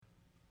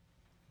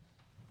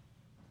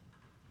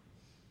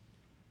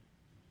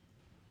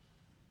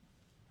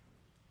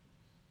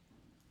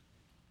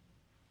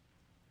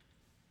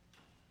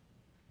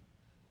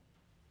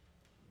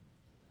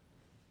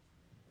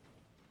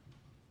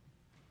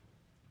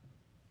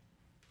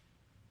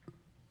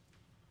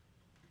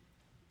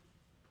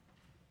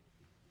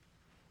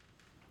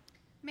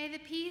May the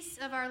peace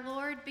of our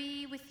Lord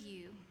be with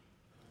you.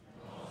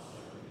 And also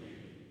with you.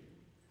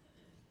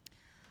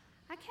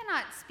 I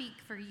cannot speak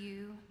for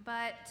you,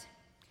 but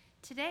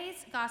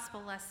today's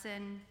gospel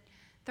lesson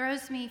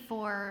throws me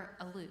for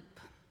a loop.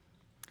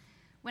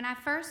 When I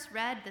first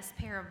read this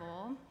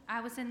parable,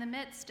 I was in the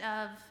midst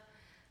of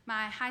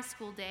my high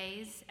school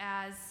days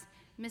as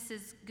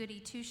Mrs. Goody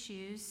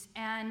Two-Shoes,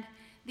 and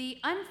the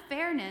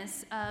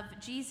unfairness of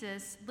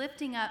Jesus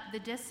lifting up the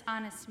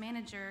dishonest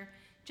manager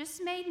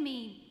just made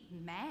me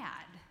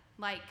mad,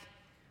 like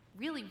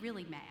really,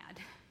 really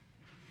mad.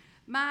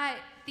 My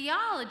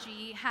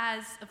theology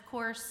has, of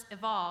course,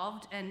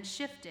 evolved and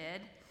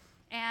shifted,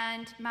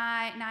 and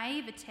my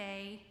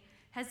naivete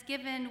has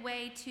given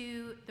way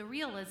to the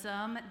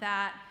realism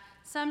that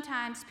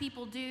sometimes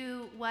people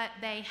do what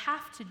they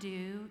have to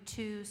do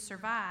to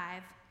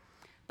survive.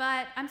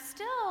 But I'm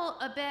still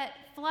a bit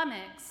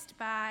flummoxed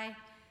by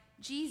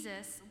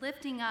Jesus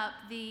lifting up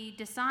the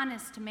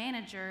dishonest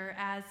manager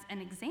as an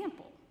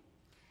example.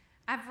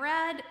 I've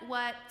read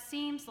what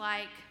seems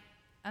like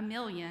a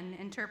million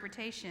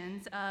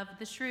interpretations of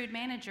the shrewd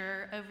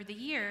manager over the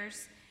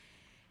years,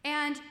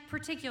 and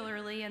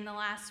particularly in the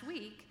last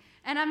week,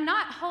 and I'm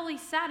not wholly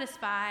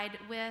satisfied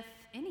with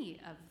any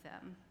of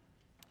them.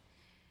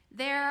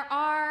 There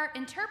are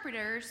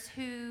interpreters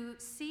who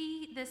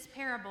see this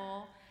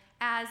parable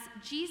as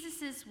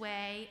Jesus'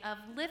 way of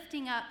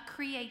lifting up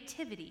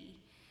creativity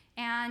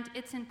and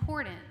its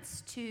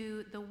importance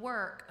to the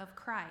work of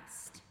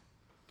Christ.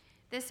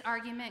 This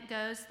argument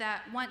goes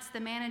that once the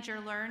manager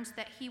learns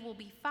that he will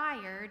be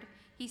fired,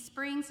 he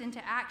springs into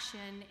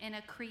action in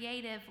a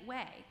creative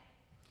way.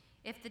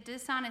 If the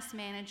dishonest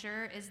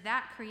manager is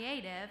that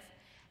creative,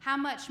 how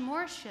much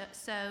more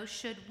so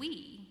should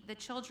we, the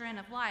children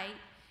of light,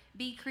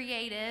 be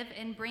creative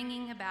in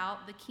bringing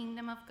about the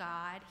kingdom of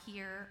God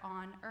here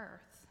on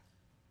earth?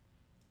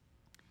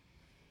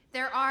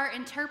 There are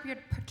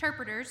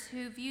interpreters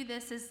who view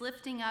this as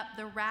lifting up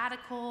the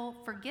radical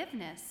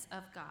forgiveness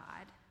of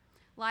God,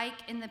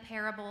 like in the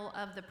parable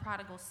of the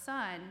prodigal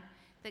son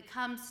that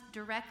comes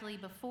directly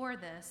before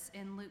this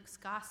in Luke's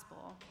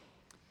gospel.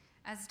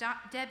 As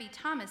Debbie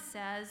Thomas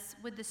says,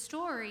 would the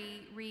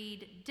story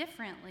read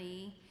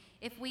differently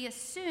if we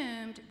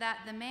assumed that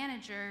the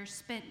manager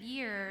spent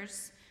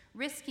years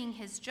risking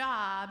his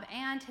job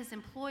and his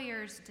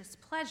employer's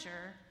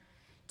displeasure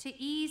to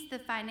ease the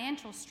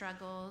financial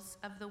struggles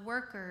of the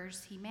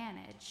workers he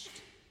managed?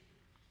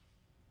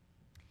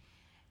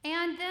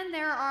 And then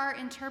there are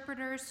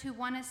interpreters who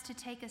want us to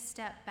take a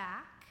step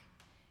back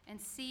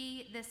and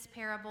see this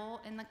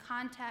parable in the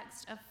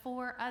context of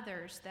 4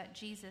 others that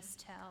Jesus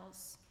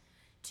tells.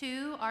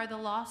 2 are the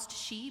lost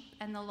sheep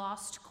and the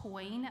lost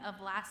coin of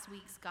last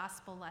week's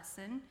gospel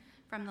lesson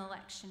from the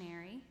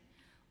lectionary,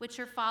 which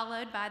are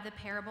followed by the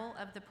parable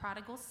of the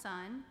prodigal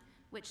son,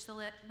 which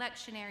the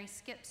lectionary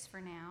skips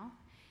for now.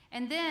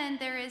 And then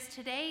there is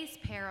today's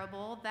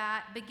parable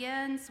that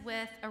begins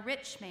with a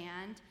rich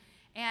man,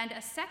 and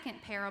a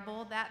second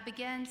parable that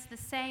begins the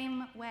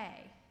same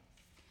way.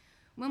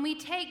 When we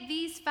take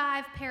these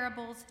 5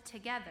 parables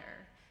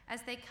together,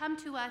 as they come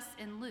to us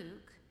in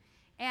Luke,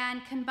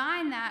 and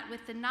combine that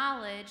with the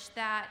knowledge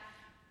that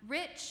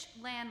rich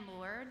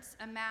landlords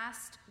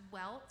amassed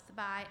wealth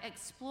by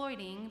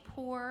exploiting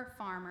poor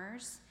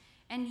farmers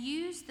and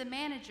used the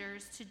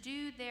managers to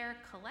do their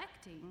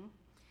collecting,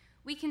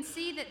 we can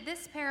see that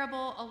this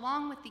parable,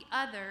 along with the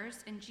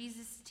others in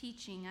Jesus'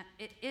 teaching,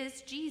 it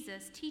is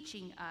Jesus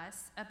teaching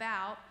us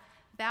about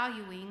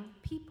valuing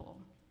people.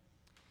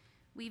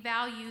 We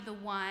value the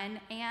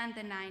 1 and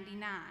the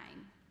 99.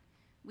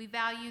 We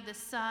value the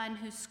son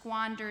who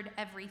squandered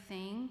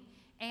everything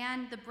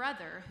and the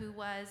brother who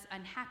was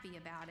unhappy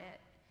about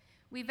it.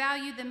 We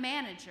value the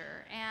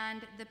manager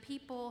and the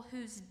people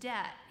whose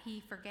debt he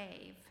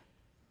forgave.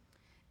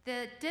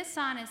 The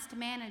dishonest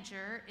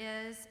manager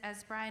is,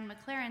 as Brian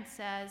McLaren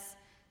says,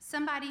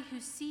 somebody who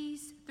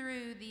sees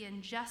through the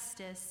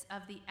injustice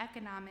of the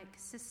economic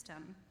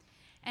system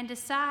and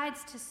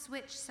decides to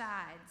switch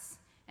sides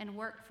and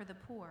work for the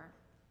poor.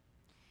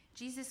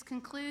 Jesus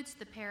concludes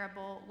the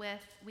parable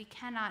with, "We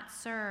cannot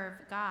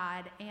serve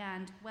God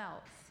and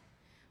wealth,"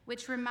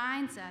 which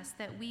reminds us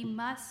that we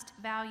must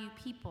value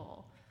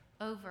people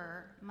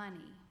over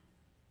money.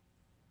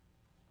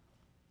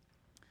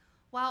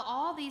 While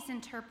all these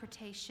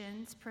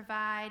interpretations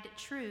provide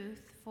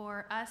truth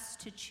for us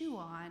to chew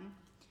on,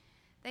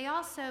 they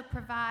also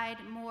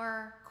provide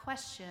more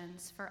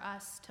questions for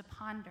us to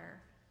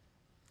ponder.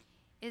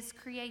 Is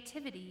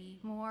creativity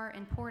more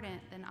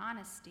important than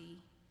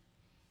honesty?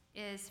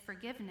 Is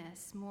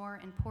forgiveness more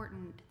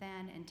important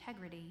than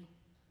integrity?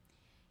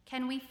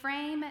 Can we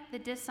frame the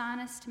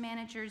dishonest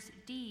manager's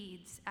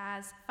deeds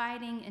as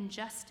fighting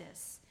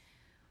injustice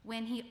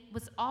when he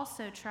was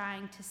also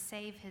trying to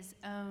save his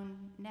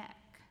own neck?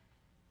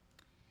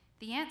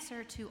 The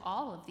answer to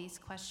all of these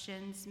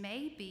questions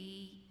may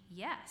be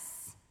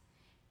yes,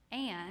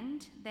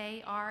 and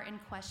they are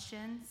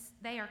questions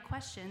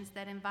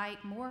that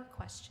invite more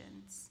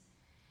questions.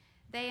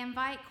 They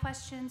invite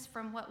questions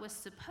from what was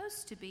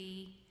supposed to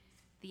be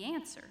the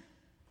answer.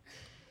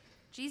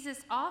 Jesus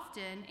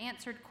often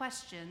answered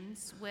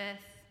questions with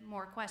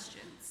more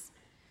questions.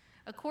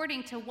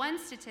 According to one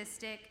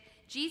statistic,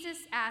 Jesus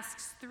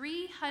asks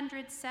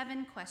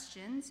 307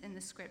 questions in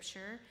the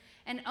scripture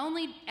and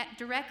only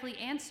directly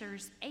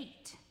answers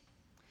 8.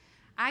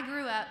 I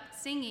grew up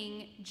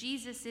singing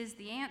 "Jesus is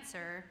the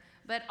answer,"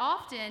 but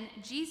often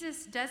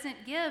Jesus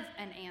doesn't give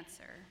an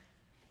answer.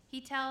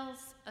 He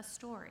tells a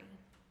story.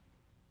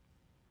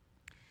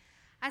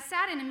 I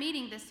sat in a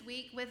meeting this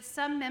week with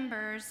some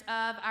members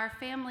of our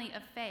family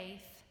of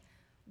faith,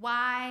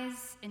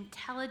 wise,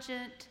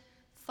 intelligent,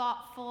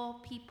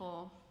 thoughtful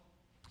people.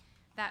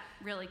 That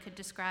really could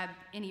describe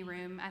any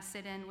room I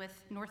sit in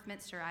with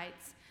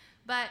Northminsterites.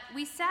 But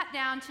we sat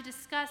down to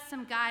discuss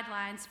some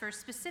guidelines for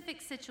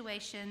specific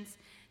situations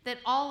that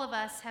all of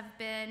us have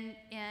been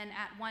in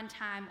at one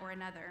time or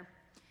another.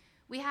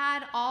 We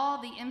had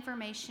all the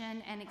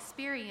information and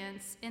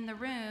experience in the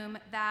room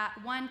that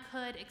one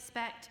could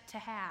expect to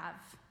have.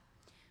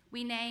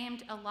 We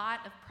named a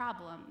lot of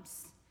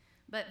problems,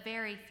 but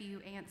very few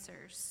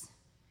answers.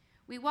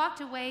 We walked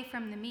away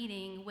from the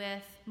meeting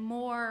with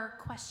more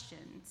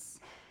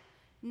questions,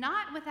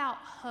 not without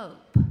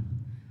hope,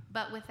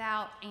 but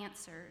without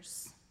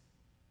answers.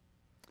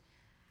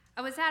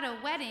 I was at a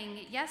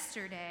wedding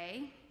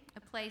yesterday, a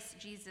place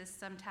Jesus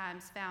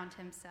sometimes found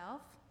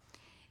himself.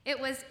 It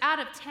was out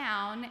of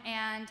town,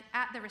 and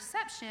at the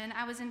reception,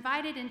 I was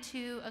invited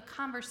into a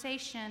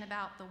conversation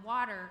about the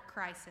water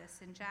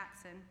crisis in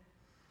Jackson.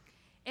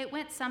 It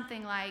went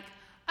something like,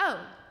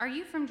 "Oh, are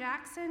you from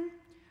Jackson?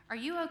 Are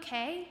you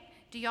okay?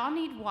 Do y'all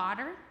need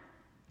water?"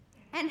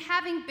 And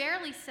having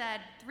barely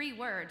said 3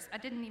 words, I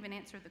didn't even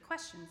answer the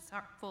questions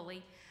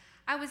fully,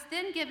 I was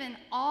then given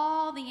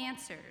all the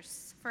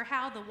answers for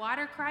how the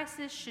water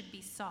crisis should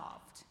be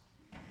solved.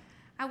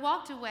 I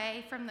walked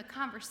away from the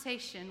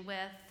conversation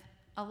with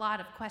a lot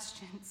of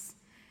questions,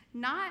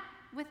 not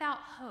without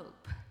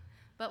hope,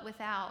 but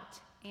without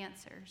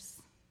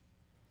answers.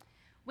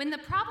 When the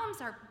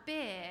problems are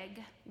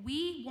big,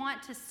 we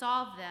want to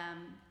solve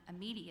them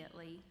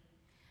immediately.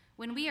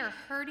 When we are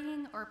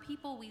hurting or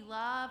people we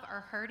love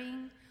are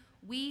hurting,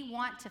 we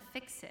want to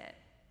fix it.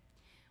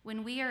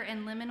 When we are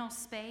in liminal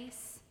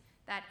space,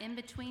 that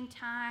in-between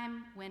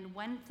time when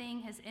one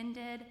thing has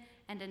ended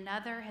and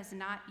another has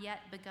not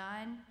yet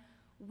begun,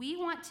 we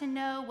want to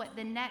know what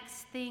the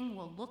next thing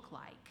will look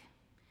like.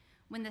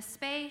 When the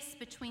space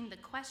between the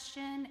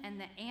question and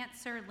the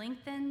answer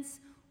lengthens,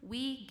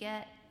 we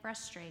get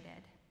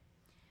frustrated.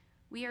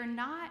 We are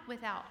not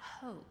without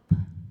hope,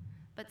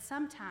 but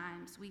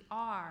sometimes we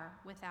are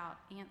without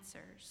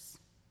answers.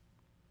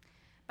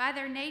 By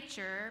their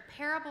nature,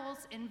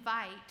 parables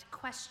invite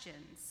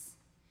questions.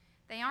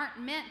 They aren't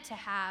meant to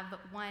have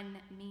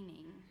one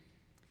meaning.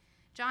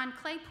 John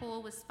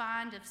Claypool was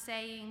fond of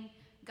saying,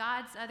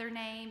 God's other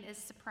name is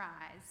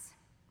surprise.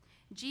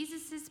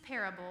 Jesus'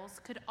 parables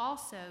could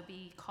also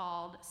be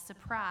called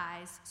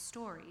surprise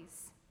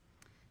stories.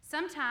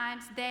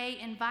 Sometimes they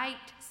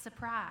invite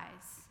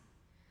surprise.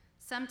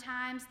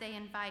 Sometimes they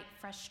invite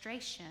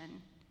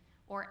frustration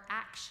or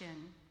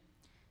action.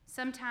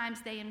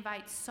 Sometimes they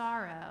invite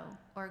sorrow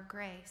or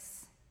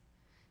grace.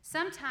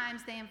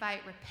 Sometimes they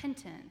invite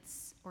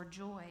repentance or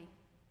joy.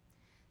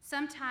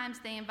 Sometimes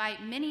they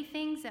invite many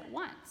things at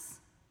once.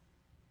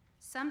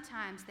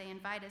 Sometimes they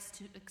invite us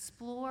to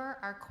explore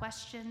our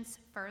questions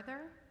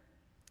further.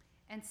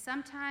 And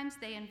sometimes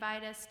they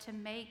invite us to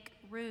make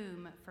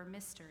room for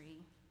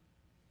mystery.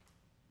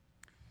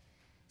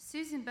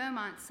 Susan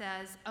Beaumont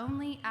says,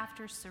 only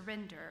after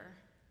surrender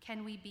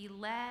can we be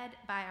led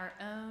by our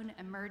own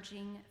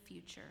emerging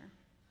future.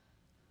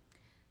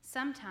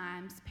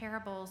 Sometimes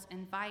parables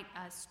invite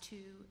us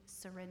to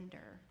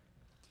surrender.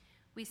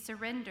 We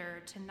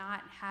surrender to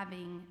not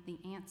having the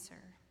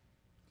answer.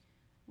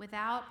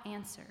 Without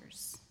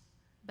answers,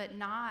 but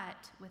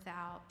not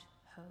without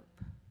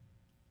hope.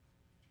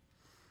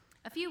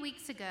 A few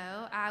weeks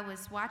ago, I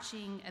was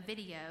watching a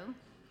video,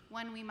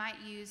 one we might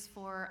use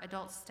for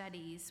adult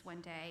studies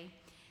one day,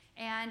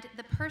 and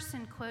the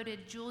person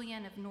quoted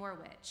Julian of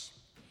Norwich.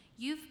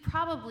 You've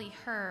probably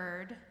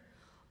heard,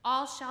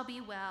 all shall be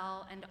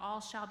well, and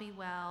all shall be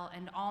well,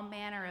 and all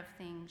manner of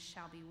things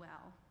shall be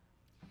well.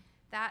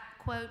 That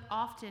quote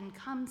often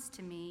comes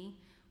to me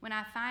when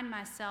I find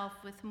myself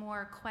with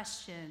more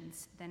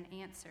questions than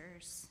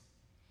answers.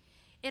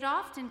 It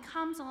often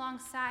comes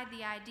alongside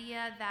the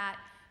idea that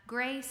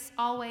grace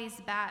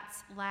always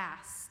bats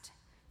last,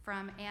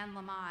 from Anne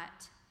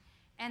Lamott,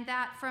 and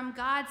that from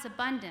God's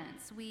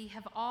abundance we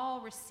have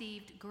all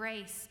received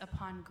grace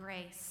upon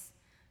grace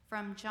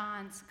from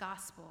John's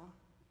gospel.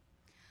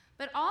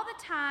 But all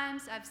the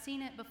times I've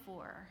seen it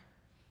before,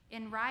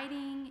 in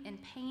writing, in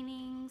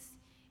paintings,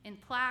 in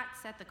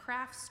plaques at the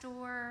craft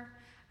store,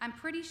 I'm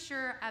pretty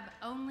sure I've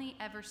only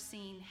ever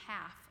seen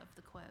half of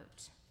the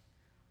quote.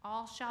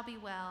 All shall be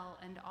well,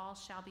 and all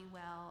shall be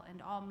well,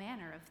 and all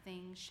manner of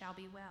things shall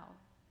be well.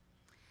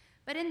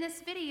 But in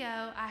this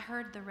video, I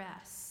heard the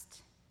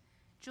rest.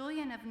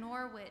 Julian of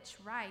Norwich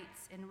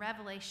writes in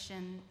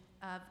Revelation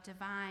of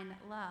Divine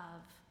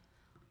Love,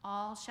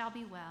 all shall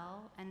be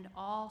well, and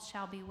all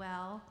shall be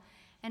well,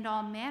 and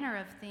all manner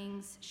of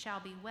things shall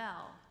be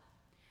well.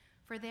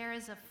 For there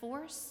is a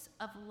force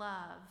of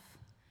love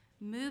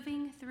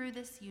moving through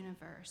this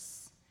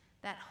universe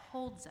that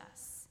holds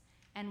us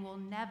and will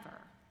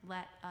never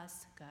let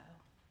us go.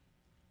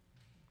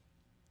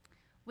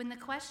 When the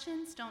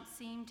questions don't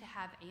seem to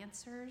have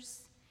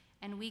answers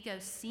and we go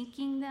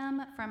seeking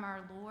them from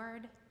our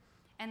Lord,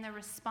 and the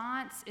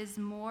response is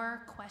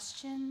more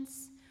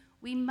questions,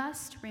 we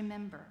must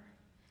remember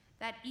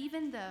that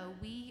even though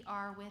we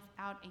are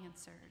without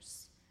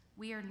answers,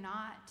 we are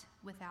not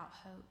without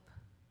hope.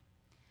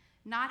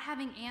 Not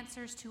having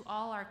answers to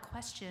all our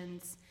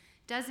questions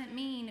doesn't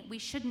mean we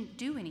shouldn't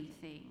do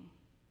anything.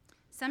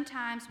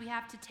 Sometimes we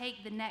have to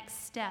take the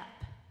next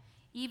step,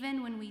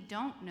 even when we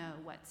don't know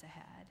what's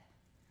ahead.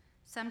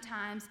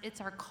 Sometimes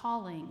it's our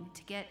calling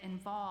to get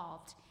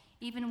involved,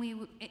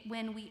 even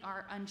when we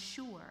are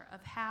unsure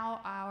of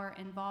how our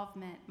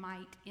involvement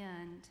might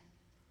end.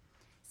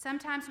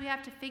 Sometimes we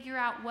have to figure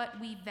out what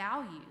we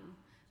value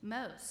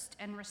most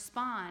and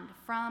respond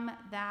from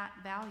that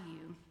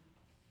value.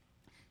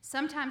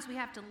 Sometimes we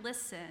have to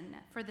listen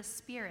for the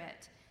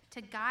Spirit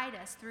to guide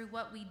us through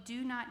what we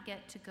do not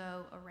get to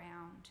go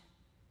around.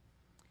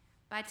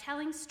 By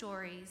telling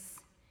stories,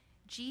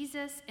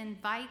 Jesus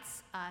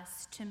invites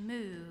us to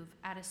move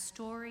at a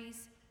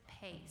story's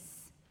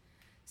pace.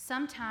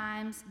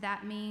 Sometimes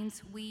that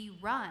means we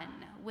run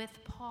with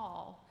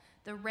Paul,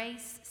 the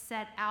race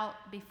set out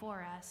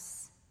before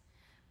us.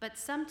 But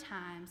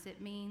sometimes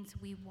it means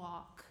we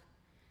walk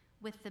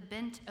with the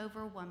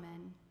bent-over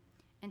woman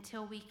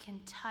until we can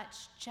touch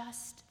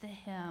just the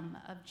hem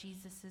of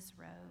Jesus'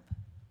 robe.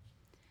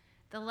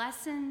 The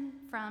lesson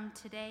from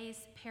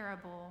today's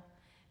parable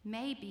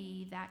may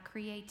be that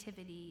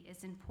creativity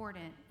is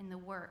important in the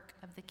work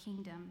of the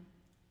kingdom.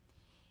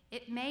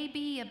 It may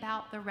be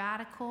about the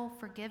radical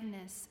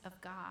forgiveness of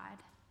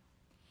God.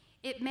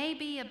 It may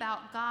be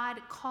about God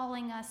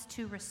calling us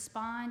to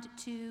respond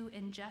to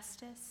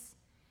injustice,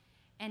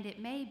 and it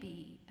may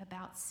be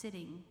about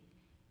sitting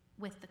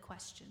with the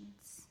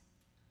questions,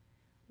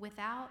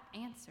 without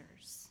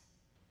answers,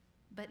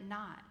 but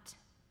not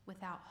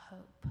without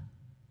hope.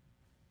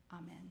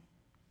 Amen.